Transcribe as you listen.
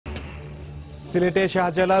সিলেটে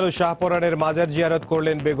শাহজালাল ও শাহপরানের মাজার জিয়ারত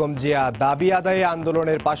করলেন বেগম জিয়া। দাবি আদায়ে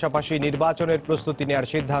আন্দোলনের পাশাপাশি নির্বাচনের প্রস্তুতি নেওয়ার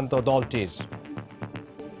সিদ্ধান্ত দলটির।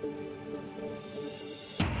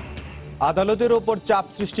 আদালতের ওপর চাপ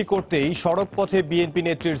সৃষ্টি করতেই সড়ক পথে বিএনপি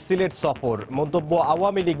নেত্রীর সিলেট সফর। মন্তব্য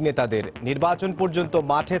আওয়ামী লীগ নেতাদের, নির্বাচন পর্যন্ত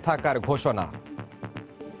মাঠে থাকার ঘোষণা।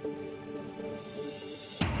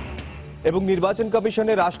 এবং নির্বাচন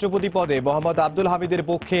কমিশনের রাষ্ট্রপতি পদে মোহাম্মদ আব্দুল হামিদের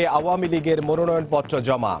পক্ষে আওয়ামী লীগের মনোনয়নপত্র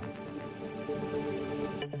জমা।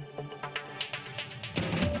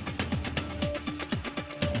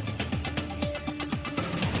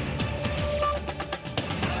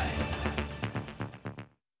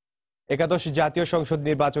 একাদশ জাতীয় সংসদ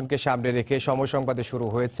নির্বাচনকে সামনে রেখে সময় সংবাদে শুরু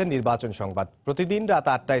হয়েছে নির্বাচন সংবাদ। প্রতিদিন রাত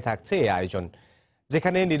 ৮টায় থাকছে এই আয়োজন,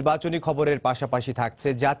 যেখানে নির্বাচনী খবরের পাশাপাশি থাকছে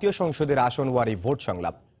জাতীয় সংসদের আসনওয়ারি ভোট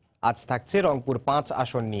সংলাপ। আজ থাকছে রংপুর ৫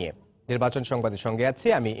 আসন নিয়ে। নির্বাচন সংবাদের সঙ্গে আছি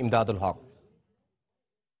আমি ইমদাদুল হক।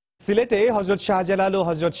 সিলেটে হযরত শাহজালাল ও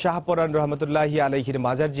হযরত শাহপরান রহমতুল্লাহি আলাইহির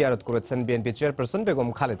মাজার জিয়ারত করেছেন বিএনপি চেয়ারপারসন বেগম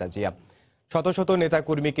খালেদা জিয়া। শত শত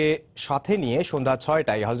নেতাকর্মীকে সাথে নিয়ে সন্ধ্যা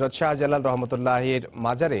 ৬টায় হযরত শাহজালাল রহমতুল্লাহির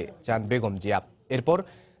মাজারে যান বেগম জিয়া। এরপর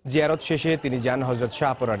জিয়ারত শেষে তিনি যান হযরত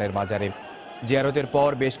শাহপরানের মাজারে। জিয়ারতের পর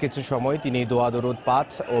বেশ কিছু সময় তিনি দোয়া দরুদ পাঠ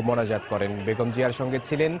ও মোনাজাত করেন। বেগম জিয়ার সঙ্গে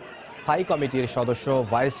ছিলেন স্থায়ী কমিটির সদস্য,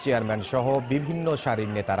 ভাইস চেয়ারম্যান সহ বিভিন্ন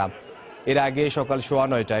সারির নেতারা। এর আগে সকাল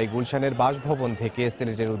 ৯:১৯টায় গুলশানের বাসভবন থেকে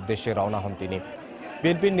সিলেটের উদ্দেশ্যে রওনা হন তিনি।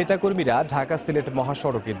 বিএনপির নেতাকর্মীরা ঢাকা সিলেট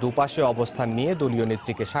মহাসড়কে দুপাশে অবস্থান নিয়ে দলীয়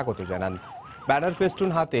নেত্রীকে স্বাগত জানান। ব্যানার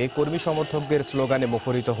ফেস্টুন হাতে কর্মী সমর্থকদের স্লোগানে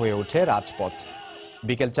মুখরিত হয়ে ওঠে রাজপথ।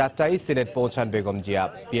 বিকেল ৪টায় সিলেট পৌঁছান বেগম জিয়া।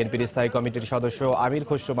 বিএনপির স্থায়ী কমিটির সদস্য আমির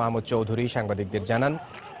খসরু মাহমুদ চৌধুরী সাংবাদিকদের জানান,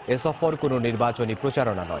 এ সফর কোনো নির্বাচনী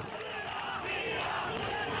প্রচারণা নয়।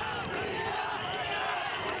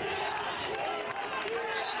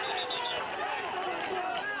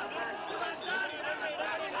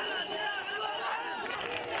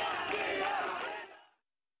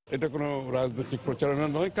 এটা কোনো রাজনৈতিক প্রচারণা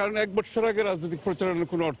নয়, কারণ ১ বছর আগে রাজনৈতিক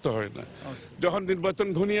প্রচারণার কোনো অর্থ হয় না। যখন নির্বাচন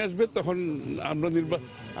ঘনিয়ে আসবে তখন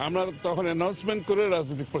আমরা তখন অ্যানাউন্সমেন্ট করে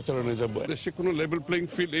রাজনৈতিক প্রচারণায় যাব। দেশে কোনো লেভেল প্লেইং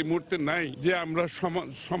ফিল্ড এই মুহূর্তে নাই যে আমরা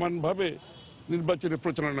সমানভাবে নির্বাচনে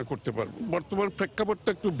প্রচারণা করতে পারবো। বর্তমান প্রেক্ষাপটটা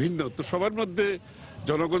একটু ভিন্ন, তো সবার মধ্যে,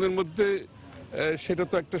 জনগণের মধ্যে সেটা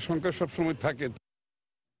তো একটা সংখ্যা সবসময় থাকে।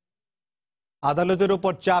 আদালতের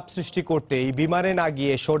উপর চাপ সৃষ্টি করতেই বিমানে না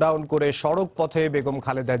গিয়ে শোডাউন করে সড়ক পথে বেগম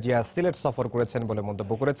খালেদা জিয়া সিলেট সফর করেছেন বলে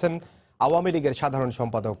মন্তব্য করেছেন আওয়ামী লীগের সাধারণ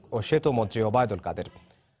সম্পাদক ও সেতু মন্ত্রী ওবায়দুল কাদের।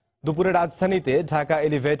 দুপুরে রাজধানীতে ঢাকা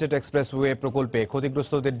এলিভেটেড এক্সপ্রেসওয়ে প্রকল্পে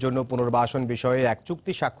ক্ষতিগ্রস্তদের জন্য পুনর্বাসন বিষয়ে এক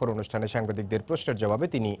চুক্তি স্বাক্ষর অনুষ্ঠানে সাংবাদিকদের প্রশ্নের জবাবে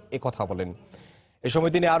তিনি একথা বলেন। এ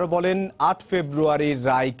সময় তিনি আরো বলেন, ৮ ফেব্রুয়ারির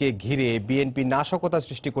রায়কে ঘিরে বিএনপি নাশকতা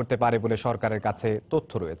সৃষ্টি করতে পারে বলে সরকারের কাছে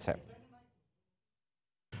তথ্য রয়েছে।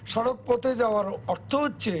 সড়ক পথে যাওয়ার অর্থ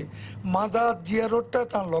হচ্ছে মাজার জিয়ারতটা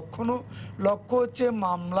তার লক্ষ্য হচ্ছে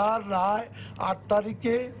মামলার রায় ৮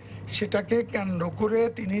 তারিখে, সেটাকে কেন্দ্র করে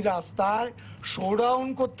তিনি রাস্তায় শোডাউন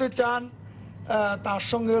করতে চান। তার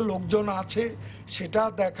সঙ্গে লোকজন আছে সেটা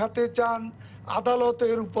দেখাতে চান,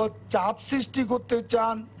 আদালতের উপর চাপ সৃষ্টি করতে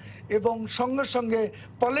চান এবং সঙ্গে সঙ্গে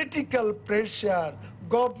পলিটিক্যাল প্রেশার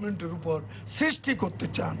গভর্নমেন্টের উপর সৃষ্টি করতে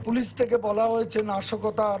চান। পুলিশ থেকে বলা হয়েছে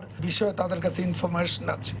নাশকতার বিষয়ে তাদের কাছে ইনফরমেশন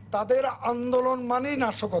আছে। তাদের আন্দোলন মানেই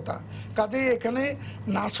নাশকতা, কাজেই এখানে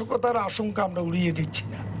নাশকতার আশঙ্কা আমরা উড়িয়ে দিচ্ছি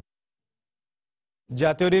না।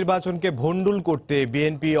 জাতীয় নির্বাচনকে ভণ্ডুল করতে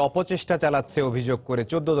বিএনপি অপচেষ্টা চালাচ্ছে অভিযোগ করে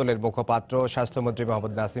 ১৪ দলের মুখপাত্র স্বাস্থ্যমন্ত্রী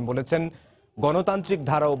মোহাম্মদ নাসিম বলেছেন, গণতান্ত্রিক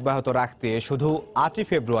ধারা অব্যাহত রাখতে শুধু ৮ই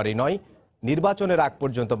ফেব্রুয়ারি নয়, নির্বাচনের আগ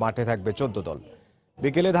পর্যন্ত মাঠে থাকবে ১৪ দল।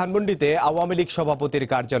 বিকেলে ধানমন্ডিতে আওয়ামী লীগ সভাপতির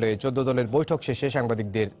কার্যালয়ে ১৪ দলের বৈঠক শেষে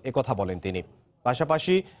সাংবাদিকদের একথা বলেন তিনি।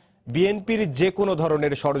 পাশাপাশি বিএনপির যে কোনো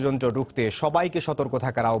ধরনের ষড়যন্ত্র রুখতে সবাইকে সতর্ক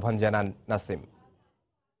থাকার আহ্বান জানান নাসিম।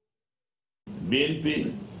 বিএনপি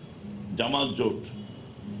জামাত জোট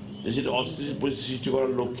দেশের অস্থিতিশীল পরিস্থিতি সৃষ্টি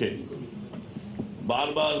করার লক্ষ্যে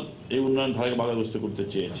বারবার এই উন্নয়ন ধারাকে বাধাগ্রস্ত করতে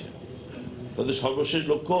চেয়েছে। তাদের সর্বশেষ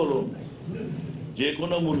লক্ষ্য হলো যে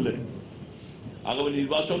কোনো মূল্যে আগামী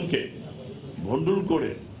নির্বাচনকে ভণ্ডুল করে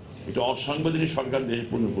এটা অসাংবিধানিক সরকার দেশে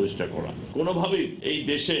পুনঃপ্রতিষ্ঠা করা। কোনোভাবেই এই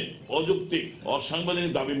দেশে অযৌক্তিক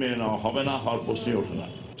অসাংবিধানিক দাবি মেনে নেওয়া হবে না, হওয়ার প্রশ্নই ওঠে না।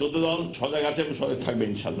 ১৪ দল সজাগ আছে এবং সজাগ থাকবে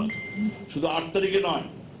ইনশাল্লাহ। শুধু ৮ তারিখে নয়,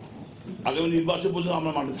 আগামী নির্বাচন পর্যন্ত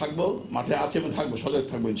আমরা মাঠে থাকবো, মাঠে আছে এবং থাকবো, সজাগ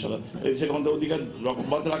থাকবো ইনশাল্লাহ, এই সেখান অধিকার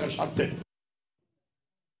অব্যাহত রাখার স্বার্থে।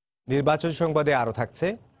 নির্বাচন সংবাদে আরো থাকছে,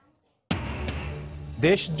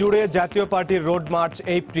 দেশ জুড়ে জাতীয় পার্টির রোড মার্চ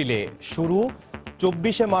এপ্রিলে শুরু,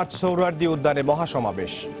 ২৪শে মার্চ সোহরাওয়ার্দী উদ্যানে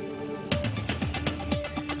মহাসমাবেশ।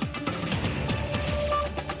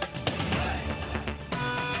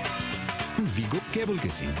 ভিগো কেবল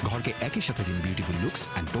কেসিং, ঘরকে একই সাথে দিন beautiful looks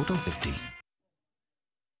and total safety.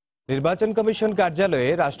 নির্বাচন কমিশন কার্যালয়ে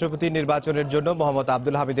রাষ্ট্রপতি নির্বাচনের জন্য মোহাম্মদ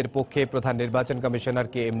আব্দুল হামিদের পক্ষে প্রধান নির্বাচন কমিশনার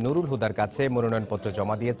কে এম নুরুল হুদার কাছে মনোনয়নপত্র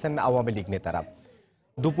জমা দিয়েছেন আওয়ামী লীগ নেতারা।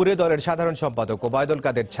 দুপুরে দলের সাধারণ সম্পাদক ওবায়দুল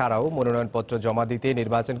কাদের ছাড়াও মনোনয়নপত্র জমা দিতে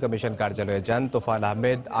নির্বাচন কমিশন কার্যালয়ে যান তোফায়েল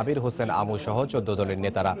আহমেদ, আমির হোসেন আমু সহ 14 দলের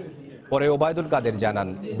নেতারা। পরে ওবায়দুল কাদের জানান,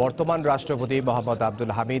 বর্তমান রাষ্ট্রপতি মোহাম্মদ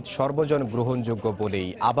আব্দুল হামিদ সর্বজন গ্রহণযোগ্য বলেই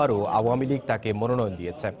আবারও আওয়ামী লীগ তাকে মনোনয়ন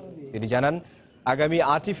দিয়েছে। তিনি জানান, আগামী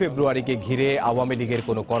 8ই ফেব্রুয়ারিকে ঘিরে আওয়ামী লীগের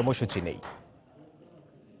কোনো কর্মসূচি নেই।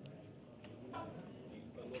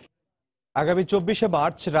 আগামী 24শে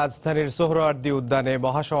মার্চ রাজধানীর সোহরাওয়ার্দী উদ্যানে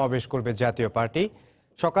মহাসমাবেশ করবে জাতীয় পার্টি।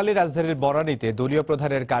 সকালে রাজধানীর বনানীতে দলীয়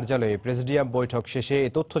প্রধানের কার্যালয়ে প্রেসিডিয়াম বৈঠক শেষে এ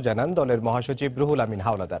তথ্য জানান দলের মহাসচিব রুহুল আমিন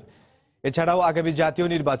হাওলাদার। এছাড়াও আগামী জাতীয়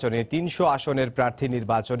নির্বাচনে 300 আসনের প্রার্থী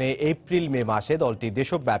নির্বাচনে এপ্রিল-মে মাসে দলটি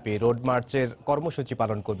দেশব্যাপী রোড মার্চের কর্মসূচি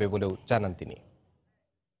পালন করবে বলেও জানান তিনি।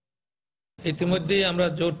 ইতিমধ্যেই আমরা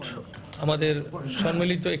জোট, আমাদের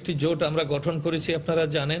সম্মিলিত একটি জোট আমরা গঠন করেছি, আপনারা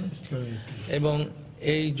জানেন, এবং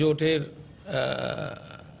এই জোটের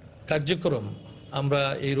কার্যক্রম আমরা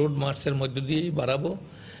এই রোড মার্চের মধ্য দিয়েই বাড়াবো।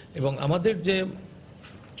 এবং আমাদের যে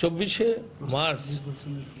 24শে মার্চ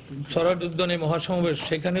সোহরাওয়ার্দী উদ্যানে মহাসমাবেশ,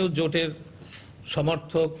 সেখানেও জোটের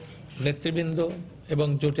সমর্থক, নেতৃবৃন্দ এবং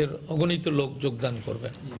জোটের অগণিত লোক যোগদান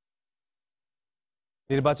করবেন।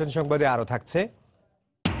 নির্বাচন সংবাদে আরো থাকছে,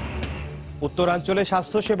 উত্তরাঞ্চলে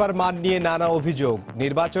স্বাস্থ্যসেবার মান নিয়ে নানা অভিযোগ,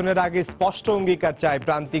 নির্বাচনের আগে স্পষ্ট অঙ্গীকার চায়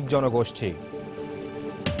প্রান্তিক জনগোষ্ঠী।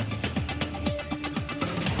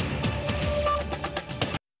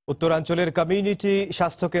 উত্তরাঞ্চলের কমিউনিটি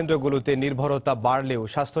স্বাস্থ্যকেন্দ্রগুলোতে নির্ভরতা বাড়লেও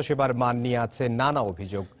স্বাস্থ্যসেবার মান নিয়ে আছে নানা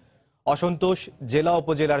অভিযোগ। অসন্তোষ জেলা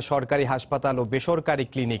উপজেলার সরকারি হাসপাতাল ও বেসরকারি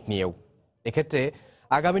ক্লিনিক নিয়েও। এক্ষেত্রে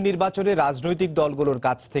আগামী নির্বাচনে রাজনৈতিক দলগুলোর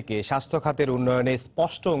কাছ থেকে স্বাস্থ্য খাতের উন্নয়নে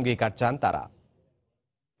স্পষ্ট অঙ্গীকার চান তারা।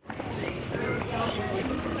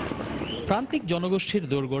 প্রান্তিক জনগোষ্ঠীর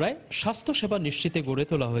দোরগোড়ায় স্বাস্থ্যসেবা নিশ্চিতে গড়ে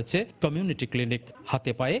তোলা হয়েছে কমিউনিটি ক্লিনিক।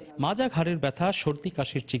 হাতে পায়ে মাজা ঘাড়ের ব্যথা, সর্দি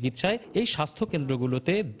কাশির চিকিৎসায় এই স্বাস্থ্য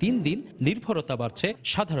কেন্দ্রগুলোতে দিন দিন নির্ভরতা বাড়ছে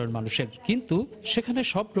সাধারণ মানুষের। কিন্তু সেখানে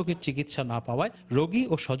সব রোগের চিকিৎসা না পাওয়ায় রোগী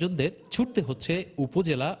ও স্বজনদের ছুটতে হচ্ছে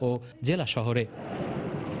উপজেলা ও জেলা শহরে।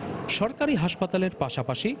 সরকারি হাসপাতালের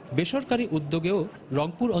পাশাপাশি বেসরকারি উদ্যোগেও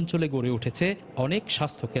রংপুর অঞ্চলে গড়ে উঠেছে অনেক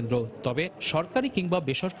স্বাস্থ্যকেন্দ্র। তবে সরকারি কিংবা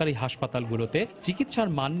বেসরকারি হাসপাতালগুলোতে চিকিৎসার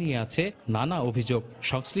মান নিয়ে আছে নানা অভিযোগ।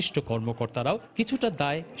 সংশ্লিষ্ট কর্মকর্তারাও কিছুটা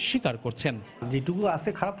দায় স্বীকার করছেন। যেটুকু আছে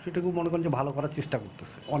খারাপ সেটুকু মনে করেন যে ভালো করার চেষ্টা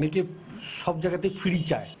করতেছে। অনেকে সব জায়গাতে ফ্রি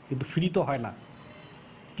চায়, কিন্তু ফ্রি তো হয় না,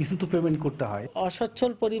 কিছু তো পেমেন্ট করতে হয়।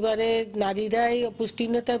 অসচ্ছল পরিবারের নারীরাই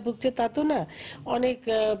পুষ্টিহীনতায় ভুগছে তা তো না, অনেক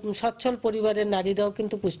সচ্ছল পরিবারের নারীরাও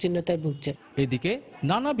কিন্তু পুষ্টিহীনতায় ভুগছে। এদিকে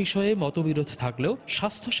নানা বিষয়ে মতবিরোধ থাকলেও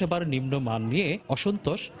স্বাস্থ্যসেবার নিম্নমান নিয়ে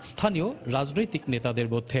অসন্তোষ স্থানীয় রাজনৈতিক নেতাদের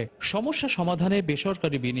মধ্যে। সমস্যা সমাধানে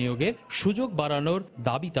বেসরকারি বিনিয়োগের সুযোগ বাড়ানোর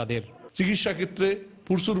দাবি তাদের। চিকিৎসা ক্ষেত্রে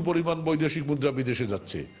প্রচুর পরিমাণ বৈদেশিক মুদ্রা বিদেশে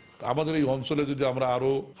যাচ্ছে। আমাদের এই অঞ্চলে যদি আমরা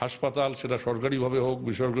আরো হাসপাতাল, সেটা সরকারিভাবে হোক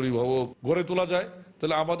বেসরকারিভাবে হোক, গড়ে তোলা যায়,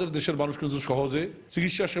 তাহলে আমাদের দেশের মানুষ কিন্তু সহজে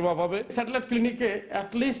চিকিৎসা সেবা পাবে। স্যাটেলাইট ক্লিনিকে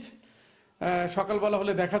অ্যাটলিস্ট সকালবেলা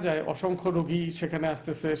হলে দেখা যায় অসংখ্য রোগী সেখানে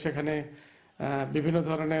আসতেছে, সেখানে বিভিন্ন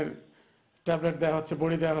ধরনের ট্যাবলেট দেওয়া হচ্ছে,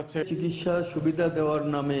 বড়ি দেওয়া হচ্ছে। চিকিৎসা সুবিধা দেওয়ার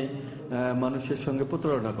নামে মানুষের সঙ্গে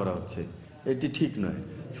প্রতারণা করা হচ্ছে, এটি ঠিক নয়।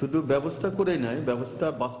 শুধু ব্যবস্থা করেই নয়, ব্যবস্থা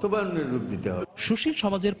বাস্তবায়নের রূপ দিতে হবে। সুশীল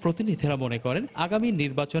সমাজের প্রতিনিধিরা মনে করেন আগামী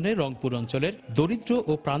নির্বাচনে রংপুর অঞ্চলের দরিদ্র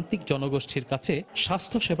ও প্রান্তিক জনগোষ্ঠীর কাছে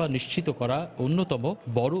স্বাস্থ্যসেবা নিশ্চিত করা অন্যতম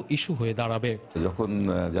বড় ইস্যু হয়ে দাঁড়াবে। যখন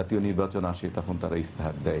জাতীয় নির্বাচন আসে তখন তারা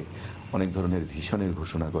ইস্তেহার দেয়, অনেক ধরনের ভিশনের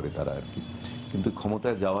ঘোষণা করে তারা আর কি, কিন্তু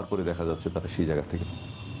ক্ষমতায় যাওয়ার পরে দেখা যাচ্ছে তারা সেই জায়গা থেকে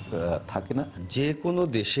থাকে না। যে কোনো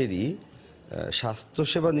দেশেরই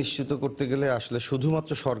স্বাস্থ্যসেবা নিশ্চিত করতে গেলে আসলে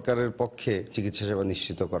শুধুমাত্র সরকারের পক্ষে চিকিৎসা সেবা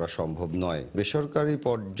নিশ্চিত করা সম্ভব নয়। বেসরকারি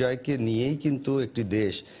পর্যায়কে নিয়েই কিন্তু একটি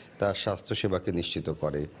দেশ তার স্বাস্থ্যসেবাকে নিশ্চিত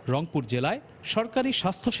করে। রংপুর জেলায় সরকারি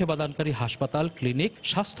স্বাস্থ্য সেবাদানকারী হাসপাতাল, ক্লিনিক,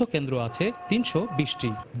 স্বাস্থ্য কেন্দ্র আছে 320টি।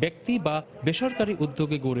 ব্যক্তি বা বেসরকারি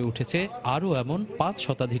উদ্যোগে গড়ে উঠেছে আরও এমন 5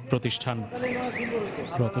 শতাধিক প্রতিষ্ঠান।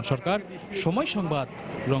 রতন সরকার, সময় সংবাদ,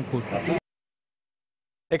 রংপুর।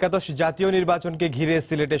 একাদশ জাতীয় নির্বাচনকে ঘিরে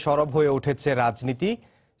সিলেটে সরব হয়ে উঠেছে রাজনীতি।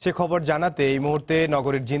 সে খবর জানাতে এই মুহূর্তে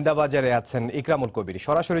নগরীর জিন্দাবাজারে আছেন ইকরামুল কবির।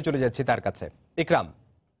 সরাসরি চলে যাচ্ছি তার কাছে। ইকরাম,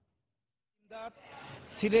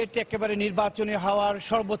 সিলেট একেবারে নির্বাচনী হাওয়ার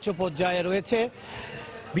সর্বোচ্চ পর্যায়ে রয়েছে।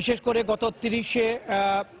 বিশেষ করে গত 30শে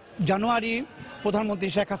জানুয়ারি প্রধানমন্ত্রী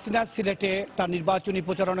শেখ হাসিনা সিলেটে তার নির্বাচনী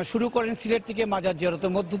প্রচারণা শুরু করেন। সিলেট থেকে মাজার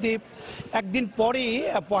জিয়ারতের মধ্য দিয়ে একদিন পরেই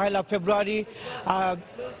 1 ফেব্রুয়ারি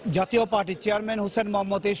জাতীয় পার্টির চেয়ারম্যান হোসেন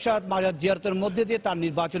মোহাম্মদ এরশাদ মাজার জিয়ারতের মধ্যে দিয়ে তার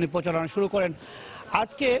নির্বাচনী প্রচারণা শুরু করেন।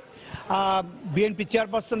 আজকে বিএনপি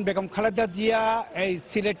চেয়ারপারসন বেগম খালেদা জিয়া এই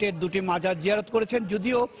সিলেটের দুটি মাজার জিয়ারত করেছেন।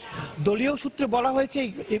 যদিও দলীয় সূত্রে বলা হয়েছে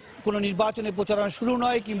কোনো নির্বাচনের প্রচারণা শুরু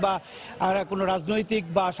নয় কিংবা কোনো রাজনৈতিক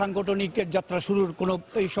বা সাংগঠনিক যাত্রা শুরুর কোনো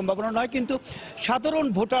এই সম্ভাবনা নয়, কিন্তু সাধারণ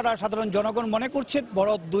ভোটাররা, সাধারণ জনগণ মনে করছেন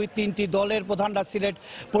বড় 2-3টি দলের প্রধানরা সিলেট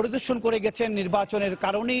পরিদর্শন করে গেছেন নির্বাচনের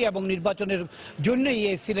কারণেই এবং নির্বাচনের জন্যই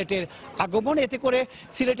এই সিলেটের আগমন। এতে করে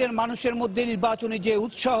সিলেটের মানুষের মধ্যে নির্বাচনী যে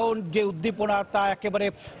উৎসাহ, যে উদ্দীপনা, তা একেবারে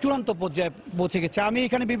চূড়ান্ত পর্যায়ে পৌঁছে গেছে। আমি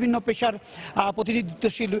এখানে বিভিন্ন পেশার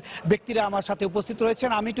প্রতিনিধিত্বশীল ব্যক্তিরা আমার সাথে উপস্থিত রয়েছেন।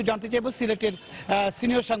 আমি একটু জানতে চাইব সিলেটের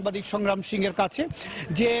সিনিয়র সাংবাদিক সংগ্রাম সিংয়ের কাছে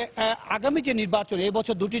যে আগামী যে নির্বাচন,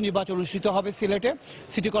 এবছর দুটি নির্বাচন অনুষ্ঠিত হবে সিলেটে,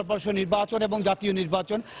 সিটি কর্পোরেশন নির্বাচন এবং জাতীয়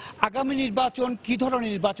নির্বাচন। আগামী নির্বাচন কি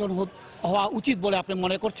ধরনের নির্বাচন হওয়া উচিত বলে আপনি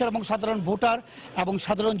মনে করছেন এবং সাধারণ ভোটার এবং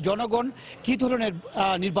সাধারণ জনগণ কি ধরনের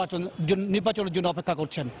নির্বাচনের জন্য অপেক্ষা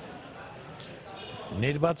করছেন?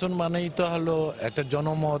 নির্বাচন মানেই তো হলো একটা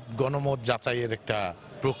জনমত গণমত যাচাইয়ের একটা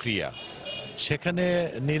প্রক্রিয়া। সেখানে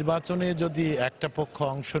নির্বাচনে যদি একটা পক্ষ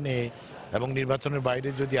অংশ নেয় এবং নির্বাচনের বাইরে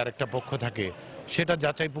যদি আরেকটা পক্ষ থাকে, সেটা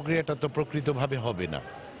যাচাই প্রক্রিয়াটা তো প্রকৃতভাবে হবে না,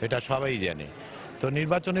 এটা সবাই জানে। তো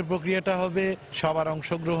নির্বাচনের প্রক্রিয়াটা হবে সবার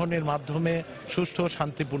অংশগ্রহণের মাধ্যমে সুষ্ঠু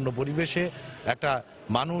শান্তিপূর্ণ পরিবেশে একটা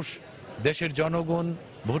মানুষ, দেশের জনগণ,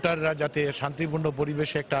 ভোটাররা যাতে শান্তিপূর্ণ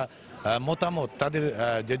পরিবেশে একটা মতামত, তাদের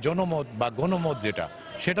যে জনমত বা গণমত যেটা,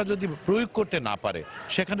 সেটা যদি প্রয়োগ করতে না পারে,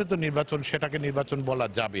 সেখানে তো সেটাকে নির্বাচন বলা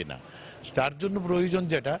যাবে না। তার জন্য প্রয়োজন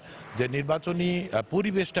যেটা, যে নির্বাচনী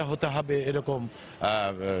পরিবেশটা হতে হবে এরকম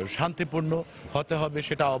শান্তিপূর্ণ হতে হবে,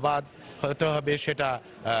 সেটা অবাধ হতে হবে, সেটা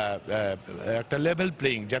একটা লেভেল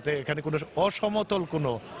প্লেইং, যাতে এখানে কোনো অসমতল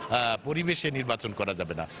কোনো পরিবেশে নির্বাচন করা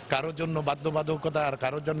যাবে না, কারোর জন্য বাধ্যবাধকতা আর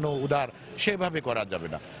কারোর জন্য উদার সেভাবে করা যাবে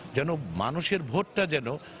না। যেন মানুষের ভোটটা, যেন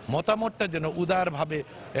মতামতটা যেন উদারভাবে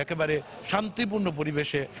একেবারে শান্তিপূর্ণ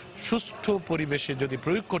পরিবেশে, সুষ্ঠু পরিবেশে যদি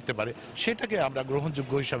প্রয়োগ করতে পারে, সেটাকে আমরা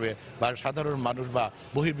গ্রহণযোগ্য হিসাবে বা সাধারণ মানুষ বা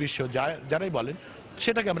বহির্বিশ্ব যারাই বলেন,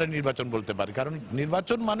 সেটাকে আমরা নির্বাচন বলতে পারি। কারণ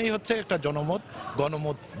নির্বাচন মানেই হচ্ছে একটা জনমত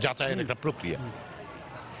গণমত যাচাইয়ের একটা প্রক্রিয়া।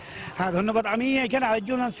 হ্যাঁ, ধন্যবাদ। আমি এখানে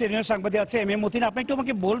আরেকজন সিনিয়র সাংবাদিক আছে, এম এ মতিন। আপনি একটু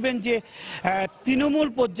আমাকে বলবেন যে তৃণমূল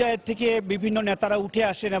পর্যায় থেকে বিভিন্ন নেতারা উঠে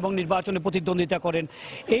আসেন এবং নির্বাচনে প্রতিদ্বন্দ্বিতা করেন।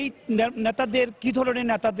 এই নেতাদের কি ধরনের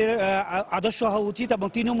নেতাদের আদর্শ হওয়া উচিত এবং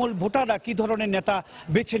তৃণমূল ভোটাররা কি ধরনের নেতা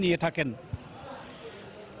বেছে নিয়ে থাকেন?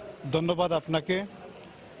 ধন্যবাদ আপনাকে।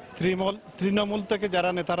 তৃণমূল থেকে যারা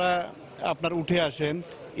নেতারা আপনার উঠে আসেন,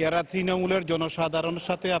 এরা তৃণমূলের জনসাধারণের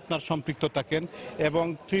সাথে আপনার সম্পৃক্ত থাকেন এবং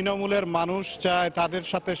তৃণমূলের মানুষ চায় তাদের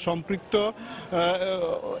সাথে সম্পৃক্ত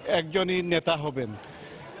একজনই নেতা হবেন।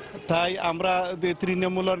 তাই আমরা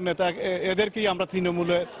তৃণমূলের নেতা, এদেরকেই আমরা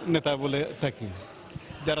তৃণমূলের নেতা বলে থাকি।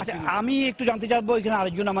 আমি একটু জানতে চাইবো, এখানে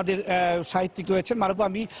আরেকজন আমাদের সাহিত্যিক রয়েছেন মারুফ।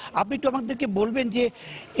 আপনি একটু আমাদেরকে বলবেন যে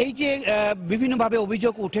এই যে বিভিন্নভাবে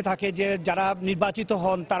অভিযোগ উঠে থাকে যে যারা নির্বাচিত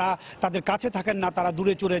হন তারা তাদের কাছে থাকেন না, তারা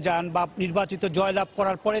দূরে চলে যান, বা নির্বাচিত জয়লাভ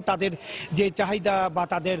করার পরে তাদের যে চাহিদা বা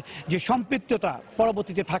তাদের যে সম্পৃক্ততা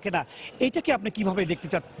পরবর্তীতে থাকে না, এইটাকে আপনি কিভাবে দেখতে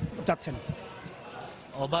চাচ্ছেন?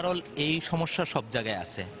 ওভারঅল এই সমস্যা সব জায়গায়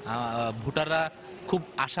আছে। ভোটাররা খুব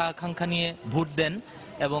আশা আকাঙ্ক্ষা নিয়ে ভোট দেন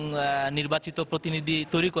এবং নির্বাচিত প্রতিনিধি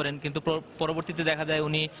তৈরি করেন, কিন্তু পরবর্তীতে দেখা যায়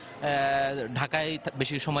উনি ঢাকায়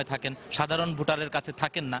বেশি সময় থাকেন, সাধারণ ভোটারের কাছে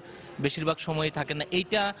থাকেন না, বেশিরভাগ সময়ই থাকেন না।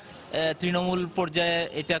 এইটা তৃণমূল পর্যায়ে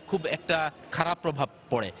এটা খুব একটা খারাপ প্রভাব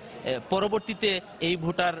পড়ে। পরবর্তীতে এই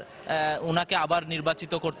ভোটার ওনাকে আবার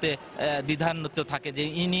নির্বাচিত করতে দ্বিধান্বিত থাকে যে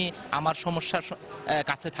ইনি আমার সমস্যার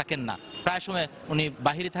কাছে থাকেন না, প্রায় সময় উনি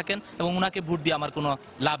বাহিরে থাকেন এবং ওনাকে ভোট দিয়ে আমার কোনো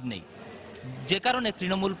লাভ নেই। যে কারণে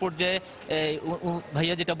তৃণমূল পর্যায়ে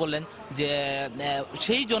ভাইয়া যেটা বললেন যে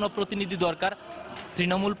সেই জনপ্রতিনিধি দরকার,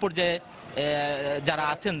 তৃণমূল পর্যায়ে যারা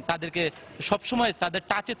আছেন তাদেরকে সবসময় তাদের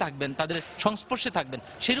টাচে থাকবেন, তাদের সংস্পর্শে থাকবেন,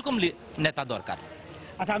 সেরকম নেতা দরকার।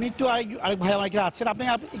 আচ্ছা, আমি একটু আরেক ভাই আমার এখানে আছেন, আপনি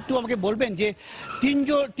একটু আমাকে বলবেন যে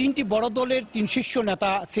তিনটি বড় দলের 3 শীর্ষ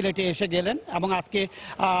নেতা সিলেটে এসে গেলেন এবং আজকে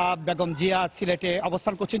বেগম জিয়া সিলেটে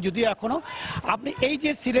অবস্থান করছেন। যদিও এখনো আপনি এই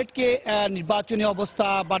যে সিলেটকে নির্বাচনী অবস্থা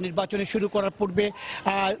বা নির্বাচনী শুরু করার পূর্বে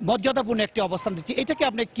মর্যাদাপূর্ণ একটি অবস্থান দিচ্ছে, এটাকে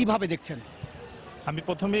আপনি কিভাবে দেখছেন? আমি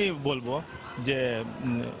প্রথমেই বলবো যে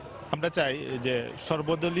আমরা চাই যে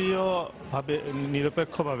সর্বদলীয়ভাবে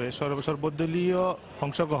নিরপেক্ষভাবে সর্বদলীয়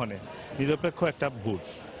অংশগ্রহণে নিরপেক্ষ একটা ভোট,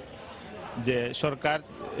 যে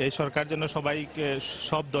এই সরকার যেন সবাইকে,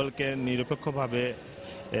 সব দলকে নিরপেক্ষভাবে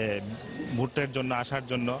ভোটের জন্য আসার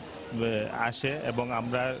জন্য আসে এবং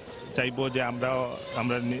আমরা চাইবো যে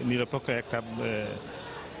আমরা নিরপেক্ষ একটা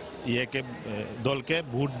দলকে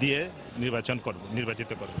ভোট দিয়ে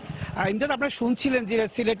নির্বাচিত করব। ইমদাদ, আপনারা শুনছিলেন যে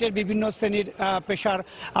সিলেটের বিভিন্ন শ্রেণীর পেশার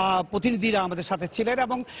প্রতিনিধিরা আমাদের সাথে ছিলেন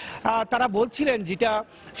এবং তারা বলছিলেন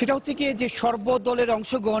সেটা হচ্ছে কি যে সর্বদলের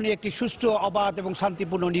অংশগ্রহণে একটি সুষ্ঠু, অবাধ এবং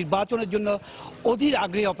শান্তিপূর্ণ নির্বাচনের জন্য অধীর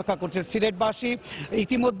আগ্রহে অপেক্ষা করছে সিলেটবাসী।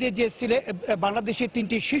 ইতিমধ্যে যে বাংলাদেশের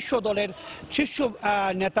 3টি শীর্ষ দলের শীর্ষ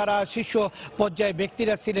নেতারা, শীর্ষ পর্যায়ে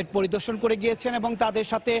ব্যক্তিরা সিলেট পরিদর্শন করে গিয়েছেন এবং তাদের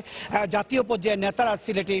সাথে জাতীয় পর্যায়ের নেতারা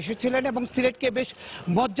সিলেটে এসেছিলেন এবং সিলেটকে বেশ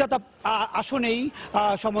মর্যাদা আসনেই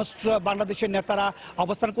সমস্ত বাংলাদেশের নেতারা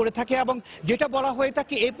অবস্থান করে থাকে এবং যেটা বলা হয়ে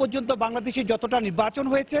থাকে এই পর্যন্ত বাংলাদেশে যতটা নির্বাচন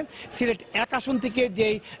হয়েছে সিলেট 1 আসন থেকে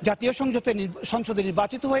যেই জাতীয় সংসদে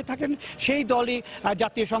নির্বাচিত হয়ে থাকেন সেই দলই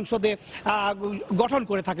জাতীয় সংসদে গঠন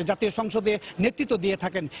করে থাকে, জাতীয় সংসদে নেতৃত্ব দিয়ে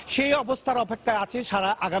থাকেন। সেই অবস্থার অপেক্ষায় আছে সারা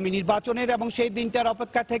আগামী নির্বাচনের এবং সেই দিনটার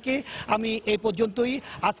অপেক্ষা থেকে আমি এই পর্যন্তই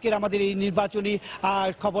আজকের আমাদের এই নির্বাচনী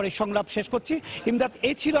খবরের সংলাপ শেষ করছি। ইমদাদ,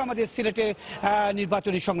 এই ছিল আমাদের সিলেটের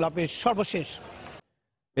নির্বাচনী সংলাপের সর্বশেষ।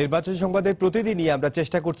 নির্বাচন সংবাদের প্রতিদিনই আমরা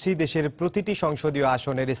চেষ্টা করছি দেশের প্রতিটি সংসদীয়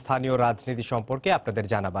আসনের স্থানীয় রাজনীতি সম্পর্কে আপনাদের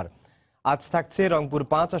জানাবার। আজ থাকছে রংপুর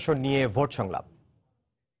 5 আসন নিয়ে ভোট সংলাপ।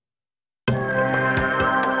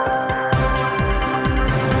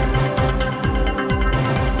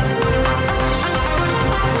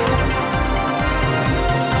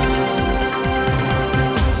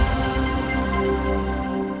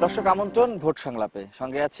 দর্শক আমন্ত্রণ ভোট সংলাপে,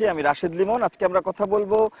 সঙ্গে আছি আমি রাশেদ লিমন। আজকে আমরা কথা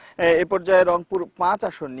বলবো এ পর্যায়ে রংপুর 5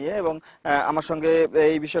 আসন নিয়ে এবং আমার সঙ্গে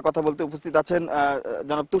এই বিষয়ে কথা বলতে উপস্থিত আছেন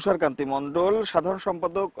জনাব তুষারকান্তি মণ্ডল, সাধারণ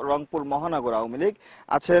সম্পাদক রংপুর মহানগর আওয়ামী লীগ,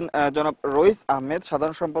 আছেন জনাব রইস আহমেদ,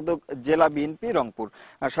 সাধারণ সম্পাদক জেলা বিএনপি রংপুর।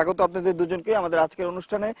 স্বাগত আপনাদের দুজনকে আমাদের আজকের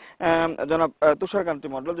অনুষ্ঠানে। জনাব তুষারকান্তি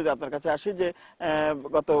মণ্ডল, যদি আপনার কাছে আসি, যে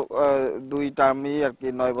গত 2 টার্মই আর কি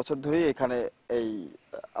 9 বছর ধরেই এখানে এই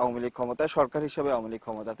আওয়ামী লীগ ক্ষমতায়, সরকার হিসেবে আওয়ামী লীগ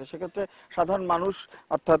ক্ষমতাতে, সেক্ষেত্রে সাধারণ মানুষ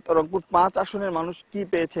অর্থাৎ রংপুর 5 আসনের মানুষ কি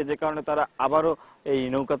পেয়েছে যে কারণে তারা আবারও এই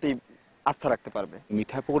নৌকাতেই আস্থা রাখতে পারবে?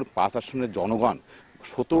 মিঠাপুকুর 5 আসনের জনগণ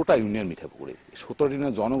 17টা ইউনিয়ন মিঠাপুকুরে 17টা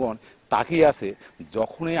ইউনিয়ন জনগণ তাকিয়ে আছে।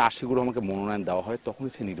 যখনই আশিকুর রহমানকে মনোনয়ন দেওয়া হয়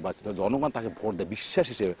তখনই সে নির্বাচিত, জনগণ তাকে ভোট দেয় বিশ্বাস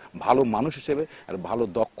হিসেবে, ভালো মানুষ হিসেবে আর ভালো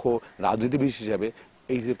দক্ষ রাজনীতিবিদ হিসেবে,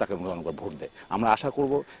 এই হিসেবে তাকে জনগণ ভোট দেয়। আমরা আশা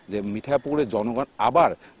করব যে মিঠাপুকুরের জনগণ আবার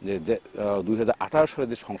যে 2018 সালে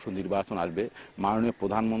যে সংসদ নির্বাচন আসবে, মাননীয়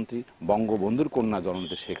প্রধানমন্ত্রী বঙ্গবন্ধুর কন্যা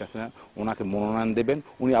জননেত্রী শেখ হাসিনা ওনাকে মনোনয়ন দেবেন,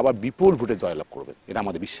 উনি আবার বিপুল ভোটে জয়লাভ করবেন, এটা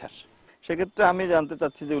আমাদের বিশ্বাস। সেক্ষেত্রে আমি জানতে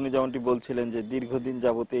চাচ্ছি যে উনি যেমনটি বলছিলেন যে দীর্ঘদিন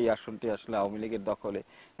যাবত এই আসনটি আসলে আওয়ামী লীগের দখলে,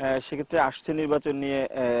 সেক্ষেত্রে আসছে নির্বাচন নিয়ে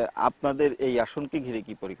আপনাদের এই আসনকে ঘিরে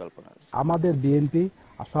কি পরিকল্পনা? আমাদের বিএনপি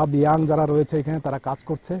সব ইয়াং যারা রয়েছে এখানে তারা কাজ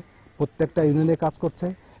করছে, প্রত্যেকটা ইউনিয়নে কাজ করছে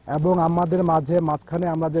এবং আমাদের মাঝখানে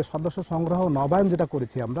আমরা যে সদস্য সংগ্রহ নবায়ন যেটা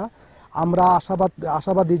করেছি আমরা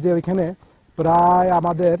আশাবাদী যে ওইখানে প্রায়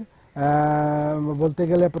আমাদের বলতে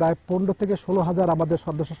গেলে প্রায় 15 থেকে 16 হাজার আমাদের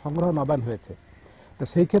সদস্য সংগ্রহ নবায়ন হয়েছে। তো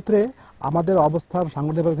সেই ক্ষেত্রে আমাদের অবস্থান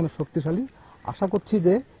সাংগঠনিকভাবে এখানে শক্তিশালী। আশা করছি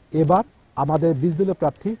যে এবার আমাদের 20 দলীয়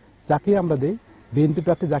প্রার্থী যাকে আমরা দেই, বিএনপি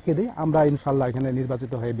প্রার্থী যাকে দেই, আমরা ইনশাল্লাহ এখানে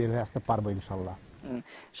নির্বাচিত হয়ে বের হয়ে আসতে পারবো ইনশাল্লাহ।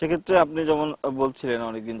 সেক্ষেত্রে আপনি যেমন বলছিলেন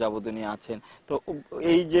অনেকদিন যাবত নিয়ে আছেন, তো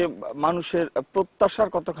এই যে মানুষের প্রত্যাশার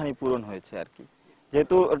কতখানি পূরণ হয়েছে আর কি,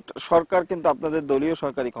 যেহেতু সরকার কিন্তু আপনাদের দলীয়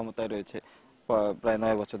সরকারি ক্ষমতায় রয়েছে প্রায়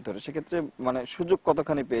 9 বছর ধরে, সেক্ষেত্রে মানে সুযোগ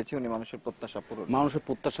কতখানি পেয়েছে উনি মানুষের প্রত্যাশা পূরণ? মানুষের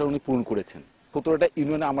প্রত্যাশা উনি পূরণ করেছেন। 17টা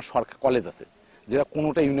ইউনিয়নে আমার সরকার কলেজ আছে, যেটা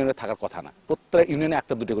কোনোটা ইউনিয়নে থাকার কথা না, প্রত্যেকটা ইউনিয়নে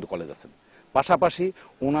 1-2 করে কলেজ আছে। পাশাপাশি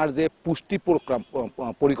ওনার যে পুষ্টি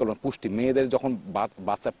পরিকল্পনা, পুষ্টি মেয়েদের যখন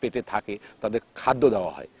বাচ্চা পেটে থাকে তাদের খাদ্য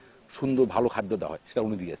দেওয়া হয়, সুন্দর ভালো খাদ্য দেওয়া হয়, সেটা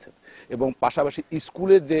উনি দিয়েছেন। এবং পাশাপাশি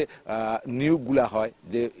স্কুলের যে নিয়োগগুলো হয়,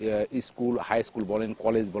 যে স্কুল, হাই স্কুল বলেন,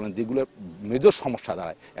 কলেজ বলেন, যেগুলো মেজর সমস্যা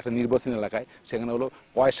দাঁড়ায় একটা নির্বাচনী এলাকায়, সেখানে হলো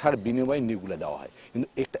পয়সার বিনিময়ে নিয়োগগুলো দেওয়া হয়। কিন্তু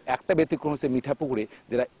একটা ব্যতিক্রম হচ্ছে মিঠাপুকুরে,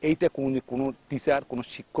 যেটা এইটা কোনো টিচার, কোনো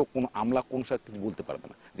শিক্ষক, কোনো আমলা, কোনো সাথে কিছু বলতে পারবে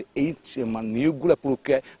না যে এই নিয়োগগুলো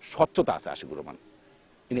প্রক্রিয়ায় স্বচ্ছতা আছে আশিকুর রহমান,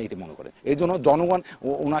 এটা মনে করে। এই জন্য জনগণ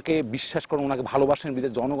ওনাকে বিশ্বাস করেন, ওনাকে ভালোবাসেন, বিধে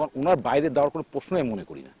জনগণ ওনার বাইরে দেওয়ার কোনো প্রশ্নই মনে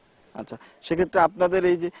করি না। আচ্ছা, সেক্ষেত্রে আপনাদের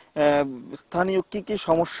এই যে স্থানীয় কি কি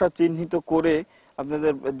সমস্যা চিহ্নিত করে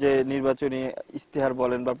আপনাদের যে নির্বাচনী ইস্তেহার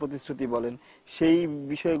বলেন বা প্রতিশ্রুতি বলেন, সেই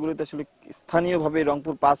বিষয়গুলোতে আসলে স্থানীয়ভাবে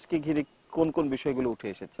রংপুর 5কে ঘিরে কোন কোন বিষয়গুলো উঠে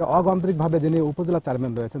এসেছে? অগণতান্ত্রিকভাবে যিনি উপজেলা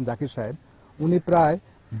চেয়ারম্যান রয়েছেন জাকির সাহেব, উনি প্রায়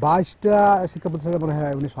 22টা শিক্ষা প্রতিষ্ঠানের মনে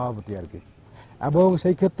হয় উনি সভাপতি আর কি, এবং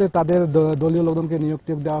সেই ক্ষেত্রে তাদের দলীয় লোকজনকে নিয়োগ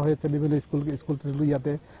দেওয়া হয়েছে, বিভিন্ন স্কুল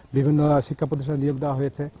ইয়াতে বিভিন্ন শিক্ষা প্রতিষ্ঠানে নিয়োগ দেওয়া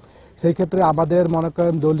হয়েছে। সেই ক্ষেত্রে আমাদের মনে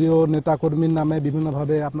করেন দলীয় নেতাকর্মীর নামে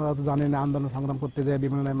বিভিন্নভাবে, আপনারা তো জানেন, আন্দোলন সংগ্রাম করতে যায়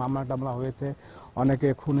বিভিন্ন মামলা টামলা হয়েছে, অনেকে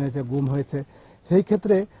খুন হয়েছে, গুম হয়েছে। সেই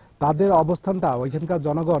ক্ষেত্রে তাদের অবস্থানটা, ওইখানকার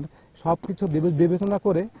জনগণ সবকিছু বিবেচনা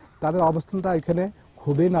করে তাদের অবস্থানটা এখানে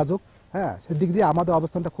খুবই নাজুক। হ্যাঁ, সেদিক দিয়ে আমাদের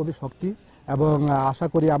অবস্থানটা খুবই এবং আশা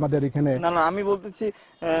করি আমাদের এখানে না না আমি বলতেছি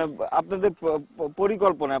আপনাদের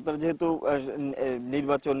পরিকল্পনা, আপনারা যেহেতু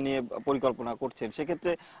নির্বাচন নিয়ে পরিকল্পনা করছেন,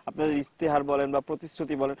 সেক্ষেত্রে আপনাদের ইস্তেহার বলেন বা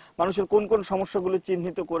প্রতিশ্রুতি বলেন, মানুষের কোন কোন সমস্যাগুলো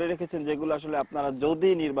চিহ্নিত করে রেখেছেন যেগুলো আসলে আপনারা যদি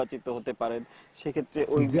নির্বাচিত হতে পারেন সেক্ষেত্রে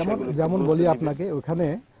ওই বিষয়গুলো যেমন বলি আপনাকে, ওখানে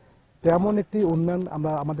তেমন একটি উন্নয়ন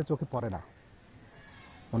আমাদের চোখে পড়ে না।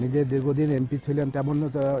 উনি যে দীর্ঘদিন এমপি ছিলেন তেমন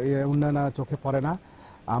উন্নয়ন চোখে পড়ে না।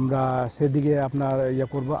 আমরা সেদিকে আপনার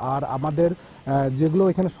করব। আর আমাদের যেগুলো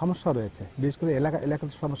এখানে সমস্যা রয়েছে, বিশেষ করে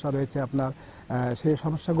এলাকাতে সমস্যা রয়েছে আপনার, সেই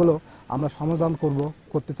সমস্যাগুলো আমরা সমাধান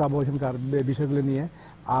করতে চাবো এখানকার বিষয়গুলো নিয়ে।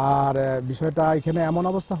 আর বিষয়টা এখানে এমন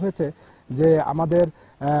অবস্থা হয়েছে যে আমাদের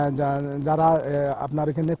যারা আপনার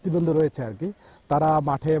এখানে নেতৃবৃন্দ রয়েছে আর কি, তারা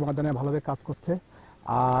মাঠে ময়দানে ভালোভাবে কাজ করছে।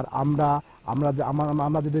 আর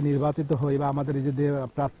আমরা যদি নির্বাচিত হই বা আমাদের এই যে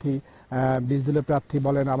প্রার্থী 20 দলীয় প্রার্থী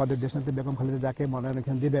বলেন, আমাদের দেশনেত্রী বেগম খালেদা যাকে মনোনয়ন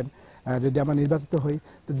এখানে দিবেন, যদি আমরা নির্বাচিত হই,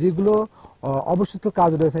 তো যেগুলো অবশিষ্ট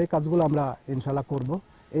কাজ রয়েছে এই কাজগুলো আমরা ইনশাআল্লাহ করব,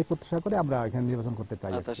 এই প্রত্যাশা করে আমরা এখানে নির্বাচন করতে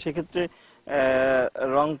চাই। আচ্ছা, সেক্ষেত্রে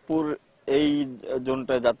রংপুর এই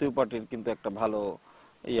জোনটা জাতীয় পার্টির কিন্তু একটা ভালো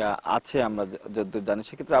আছে আমরা যতদূর জানি।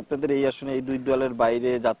 সেক্ষেত্রে আপনাদের এই আসনে এই দুই দলের বাইরে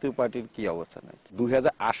জাতীয় পার্টির কি অবস্থান আছে?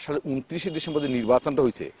 2008 সালের 29শে ডিসেম্বর যে নির্বাচনটা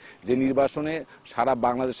হয়েছে, যে নির্বাচনে সারা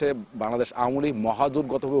বাংলাদেশ আওয়ামী লীগ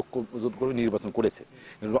মহাজোটগতভাবে ঐক্যজোট করে নির্বাচন করেছে।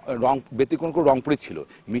 ব্যতিক্রম করে রংপুরে ছিল।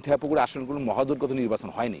 মিঠাপুকুর আসনগুলো মহাজোটগত নির্বাচন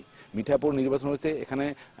হয়নি। মিঠাপুকুর নির্বাচন হয়েছে, এখানে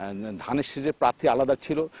ধানের শীষের প্রার্থী আলাদা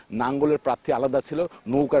ছিল, নাঙ্গলের প্রার্থী আলাদা ছিল,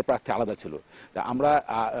 নৌকার প্রার্থী আলাদা ছিল। আমরা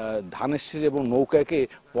ধানের শীষ এবং নৌকাকে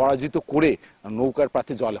পরাজিত করে নৌকার প্রার্থী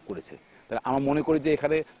জয়লাভ করেছে। তাহলে আমরা মনে করি যে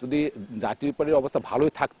এখানে যদি জাতীয় পার্টির অবস্থা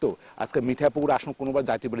ভালোই থাকতো, আজকে মিঠাপুকুর আসন কোনোবার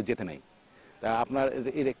জাতীয় পার্টি যেতে নাই। তা আপনার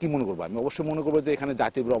কি মনে করবো? আমি অবশ্যই মনে করবো যে এখানে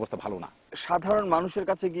জাতীয় পার্টির অবস্থা ভালো না। সাধারণ মানুষের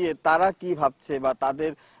কাছে গিয়ে তারা কি ভাবছে বা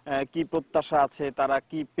তাদের কি প্রত্যাশা আছে, তারা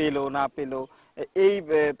কি পেলো না পেলো, এই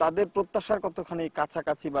তাদের প্রত্যাশার কতখানি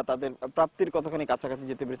কাছাকাছি বা তাদের প্রাপ্তির কতখানি কাছাকাছি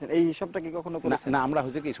যেতে পেরেছেন, এই হিসাবটা কি কখনো করেছেন? না, আমরা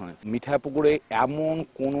হচ্ছে কি শোনেন, মিঠাপুকুরে এমন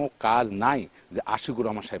কোনো কাজ নাই যে আশিকুর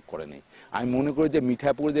রহমান সাহেব করে নেই। আমি মনে করি যে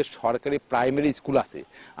মিঠাপুরে যে সরকারি প্রাইমারি স্কুল আছে,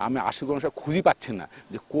 আমি আশিকুর রহমান সাহেব খুঁজে পাচ্ছেন না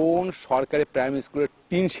যে কোন সরকারি প্রাইমারি স্কুলের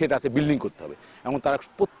টিন শেড আছে বিল্ডিং করতে হবে। এবং তারা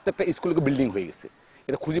প্রত্যেকটা স্কুলকে বিল্ডিং হয়ে গেছে,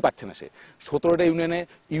 এটা খুঁজে পাচ্ছে না সে। 17টা ইউনিয়নে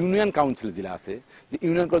ইউনিয়ন কাউন্সিল যেটা আছে, যে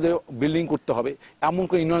ইউনিয়ন করে বিল্ডিং করতে হবে, এমন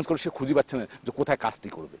করে ইউনিয়ন করে সে খুঁজে পাচ্ছে না যে কোথায় কাজটি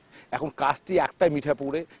করবে। এখন কাজটি একটাই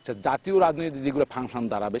মিঠাপুরে, জাতীয় রাজনীতি যেগুলো ফাংশন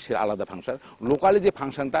দাঁড়াবে সে আলাদা ফাংশন, লোকালি যে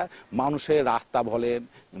ফাংশনটা মানুষের রাস্তা বলেন,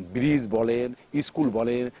 ব্রিজ বলেন, স্কুল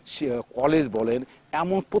বলেন, কলেজ বলেন,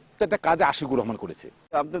 এমন প্রত্যেকটা কাজে আশিকুর রহমান করেছে।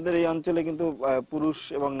 আপনাদের এই অঞ্চলে কিন্তু পুরুষ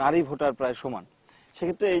এবং নারী ভোটার প্রায় সমান।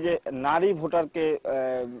 সেক্ষেত্রে এই যে নারী ভোটারকে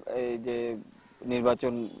এই যে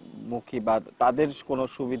নির্বাচনমুখী বা তাদের কোনো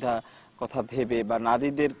সুবিধা কথা ভেবে বা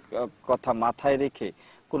নারীদের কথা মাথায় রেখে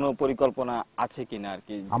কোনো পরিকল্পনা আছে কিনা আর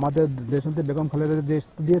কি? আমাদের দেশনেত্রী বেগম খালেদা যে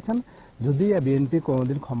ইস্তেহার দিয়েছেন, যদি বিএনপি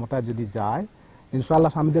কোনোদিন ক্ষমতায় যদি যায়,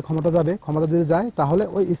 ইনশাআল্লাহ সামনে দিয়ে ক্ষমতা যাবে, ক্ষমতা যদি যায় তাহলে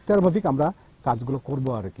ওই ইস্তেহার মাফিক আমরা কাজগুলো করব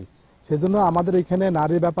আর কি। সেজন্য আমাদের এখানে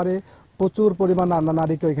নারীর ব্যাপারে প্রচুর পরিমাণ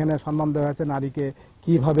নারীকে এখানে সম্মান দেওয়া হয়েছে। নারীকে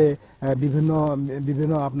কিভাবে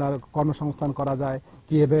বিভিন্ন আপনার কর্মসংস্থান করা যায়,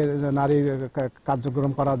 কিভাবে নারীর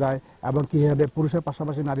কার্যক্রম করা যায় এবং কিভাবে পুরুষের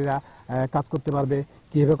পাশাপাশি নারীরা কাজ করতে পারবে,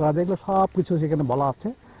 কিভাবে করা যায়, এগুলো সব কিছু সেখানে বলা আছে।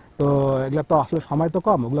 তো এগুলো তো আসলে সময় তো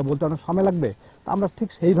কম, ওগুলো বলতে অনেক সময় লাগবে। তো আমরা ঠিক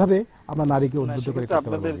সেইভাবে আমরা নারীকে উদ্বুদ্ধ করে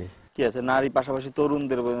আপনাদের কি আছে, নারী পাশাপাশি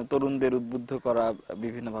তরুণদের উদ্বুদ্ধ করা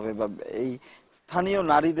বিভিন্নভাবে বা এই স্থানীয়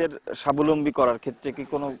নারীদের স্বাবলম্বী করার ক্ষেত্রে কি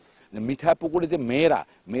কোনো? মিঠাপুকুরে যে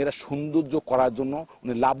মেয়েরা সৌন্দর্য করার জন্য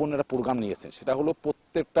উনি লাবণ্যের প্রোগ্রাম নিয়েছেন। সেটা হলো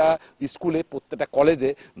প্রত্যেকটা স্কুলে, প্রত্যেকটা কলেজে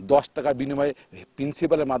 10 টাকার বিনিময়ে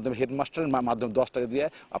প্রিন্সিপালের মাধ্যমে, হেডমাস্টারের মাধ্যমে 10 টাকা দিয়ে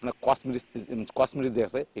আপনার কসমেটিক্স যে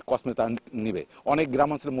আছে এই কসমেটিক্স তারা নিবে। অনেক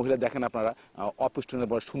গ্রামাঞ্চলের মহিলা দেখেন আপনারা, অপুষ্টির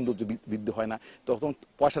বড় সৌন্দর্য বৃদ্ধি হয় না, তখন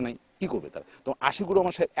পয়সা নেই, কি করবে তারা? তো আশিকুর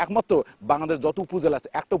রহমান সাহেব একমাত্র বাংলাদেশ যত উপজেলা আছে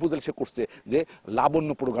একটা উপজেলা সে করছে যে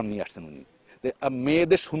লাবণ্য প্রোগ্রাম নিয়ে আসছেন উনি,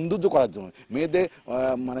 মেয়েদের সৌন্দর্য করার জন্য, মেয়েদের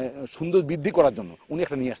মানে সৌন্দর্য বৃদ্ধি করার জন্য উনি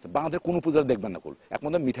একটা নিয়ে আসছে। বাংলাদেশের কোন উপজেলা দেখবেন না,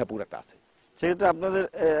 একমাত্র মিঠাপুর একটা আছে। সেক্ষেত্রে আপনাদের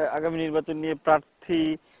আগামী নির্বাচন নিয়ে প্রার্থী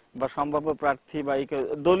বা সম্ভাব্য প্রার্থী বা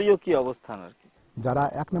দলীয় কি অবস্থান আর কি? যারা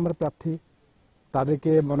 1 নম্বর প্রার্থী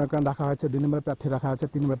তাদেরকে মনে করেন রাখা হয়েছে, 2 নম্বর প্রার্থী রাখা হয়েছে,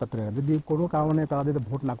 3 নম্বর প্রার্থী রাখা, যদি কোনো কারণে তারা যদি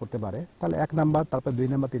ভোট না করতে পারে তাহলে 1 নম্বর, তারপর 2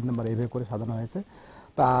 নম্বর, 3 নম্বর এইভাবে করে সাজানো হয়েছে।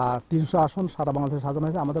 তা 300 আসন সারা বাংলাদেশে সাজানো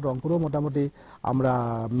হয়েছে। আমাদের রংপুরেও মোটামুটি আমরা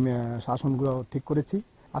আসনগুলো ঠিক করেছি।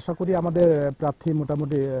 আশা করি আমাদের প্রার্থী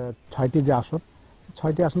মোটামুটি 6টি যে আসন,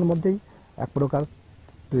 6টি আসনের মধ্যেই এক প্রকার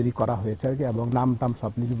তৈরি করা হয়েছে আর কি, এবং নাম টাম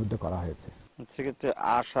সব লিপিবদ্ধ করা হয়েছে। সেক্ষেত্রে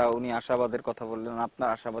উনি আশাবাদের কথা বললেন, আপনার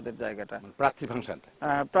আশাবাদের জায়গাটা? প্রার্থী ফাংশন,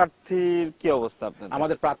 প্রার্থীর কি অবস্থা আপনাদের?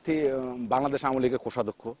 আমাদের প্রার্থী বাংলাদেশ আওয়ামী লীগের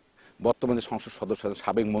কোষাধ্যক্ষ বর্তমানে যে সংসদ সদস্য আছেন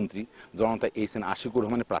সাবেক মন্ত্রী জনতা এইচ.এন. আশিকুর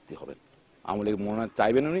রহমানের প্রার্থী হবেন। আওয়ামী লীগ মনোনয়ন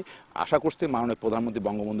চাইবেন উনি, আশা করছি মাননীয় প্রধানমন্ত্রী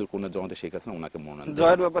বঙ্গবন্ধুর কন্যা জনতা শেখ হাসিনা ওনাকে মনোনয়ন দেবেন।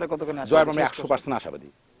 জয়ের ব্যাপারে কতখানি আশা? জয়ের ব্যাপারে 100% আশাবাদী,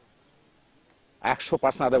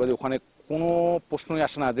 100% আশাবাদী। ওখানে কোনো প্রশ্নই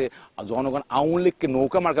আসে না যে জনগণ আওয়ামী লীগকে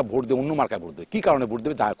নৌকা মার্কা ভোট দেবে, অন্য মার্কা ভোট দেবে। কি কারণে ভোট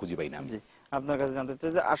দেবে যা খুঁজে পাই না। আপনার কাছে জানতে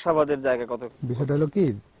চাই যে আশাবাদের জায়গা কত? বিষয়টা হলো কি,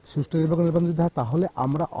 সুষ্ঠু নির্বাচন যদি হয় তাহলে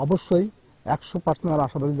আমরা অবশ্যই 100%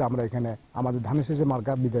 আশাবাদী যে আমরা এখানে আমাদের ধানের শেষে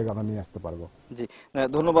মার্কা বিজয় গানা নিয়ে আসতে পারবো। জি,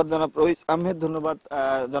 ধন্যবাদ জনাব রইস আহমেদ, ধন্যবাদ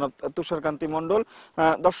জনাব তুষারকান্তি মণ্ডল।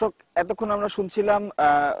 দর্শক, এতক্ষণ আমরা শুনছিলাম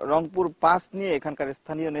রংপুর 5 নিয়ে এখানকার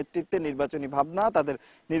স্থানীয় নেতৃত্বের নির্বাচনী ভাবনা, তাদের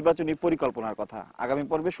নির্বাচনী পরিকল্পনার কথা। আগামী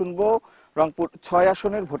পর্বে শুনবো রংপুর 6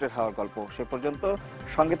 আসনের ভোটের হাওয়ার গল্প। সে পর্যন্ত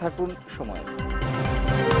সঙ্গে থাকুন সময়।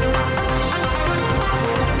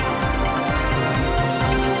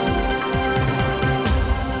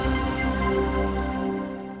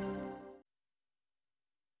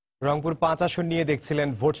 রংপুর 5 আসন নিয়ে দেখছিলেন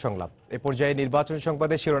ভোট সংলাপ। এ পর্যায়ে নির্বাচন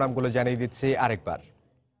সংবাদের শিরোনামগুলো জানিয়ে দিচ্ছি আরেকবার।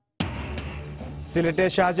 সিলেটে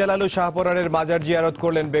শাহজালাল ও শাহপরানের মাজার জিয়ারত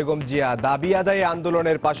করলেন বেগম জিয়া। দাবি আদায়ে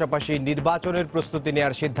আন্দোলনের পাশাপাশি নির্বাচনের প্রস্তুতি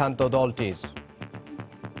নেওয়ার সিদ্ধান্ত দলটির।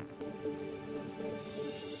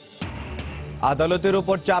 আদালতের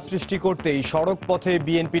উপর চাপ সৃষ্টি করতেই সড়ক পথে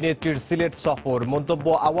বিএনপি নেত্রীর সিলেট সফর। মন্তব্য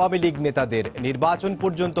আওয়ামী লীগ নেতাদের, নির্বাচন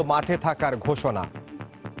পর্যন্ত মাঠে থাকার ঘোষণা।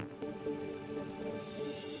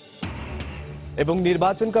 এবং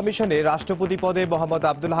নির্বাচন কমিশনে রাষ্ট্রপতি পদে মোহাম্মদ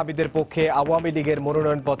আব্দুল হামিদের পক্ষে আওয়ামী লীগের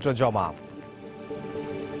মনোনয়নপত্র জমা।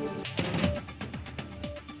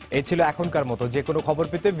 এই ছিল এখনকার মতো। যে কোনো খবর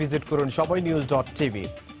পেতে ভিজিট করুন সময়নিউজ.tv।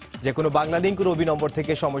 যে কোনো বাংলা লিংক রবি নম্বর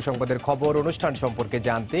থেকে সময় সংবাদের খবর অনুষ্ঠান সম্পর্কে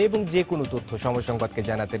জানতে এবং যে কোনো তথ্য সময় সংবাদকে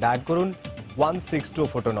জানাতে ডায়াল করুন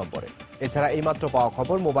 162 নম্বরে। এছাড়া এইমাত্র পাওয়া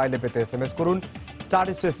খবর মোবাইলে পেতে SMS করুন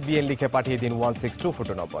 *BN লিখে পাঠিয়ে দিন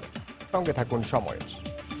 162 নম্বরে। সঙ্গে থাকুন সময়ের।